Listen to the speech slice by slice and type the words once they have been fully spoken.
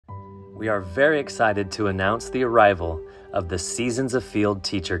We are very excited to announce the arrival of the Seasons Afield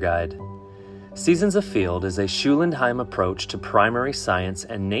Teacher Guide. Seasons Afield is a Schulenheim approach to primary science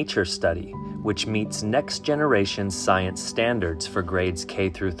and nature study, which meets next-generation science standards for grades K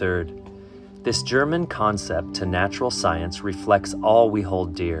through 3rd. This German concept to natural science reflects all we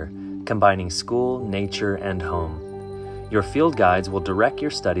hold dear, combining school, nature, and home. Your field guides will direct your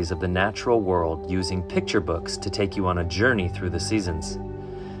studies of the natural world using picture books to take you on a journey through the seasons.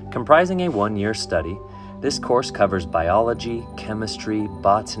 Comprising a one-year study, this course covers biology, chemistry,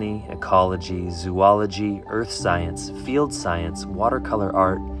 botany, ecology, zoology, earth science, field science, watercolor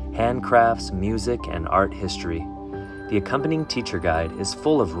art, handcrafts, music, and art history. The accompanying teacher guide is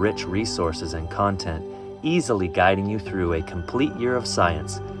full of rich resources and content, easily guiding you through a complete year of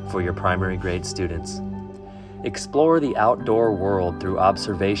science for your primary grade students. Explore the outdoor world through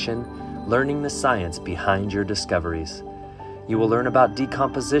observation, learning the science behind your discoveries. You will learn about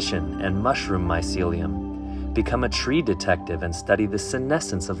decomposition and mushroom mycelium, become a tree detective and study the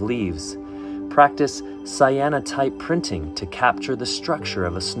senescence of leaves, practice cyanotype printing to capture the structure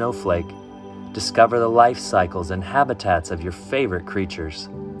of a snowflake, discover the life cycles and habitats of your favorite creatures.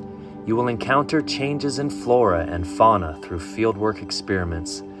 You will encounter changes in flora and fauna through fieldwork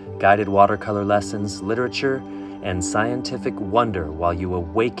experiments, guided watercolor lessons, literature, and scientific wonder while you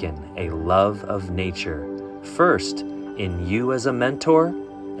awaken a love of nature. First, in you as a mentor,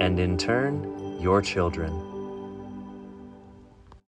 and in turn, your children.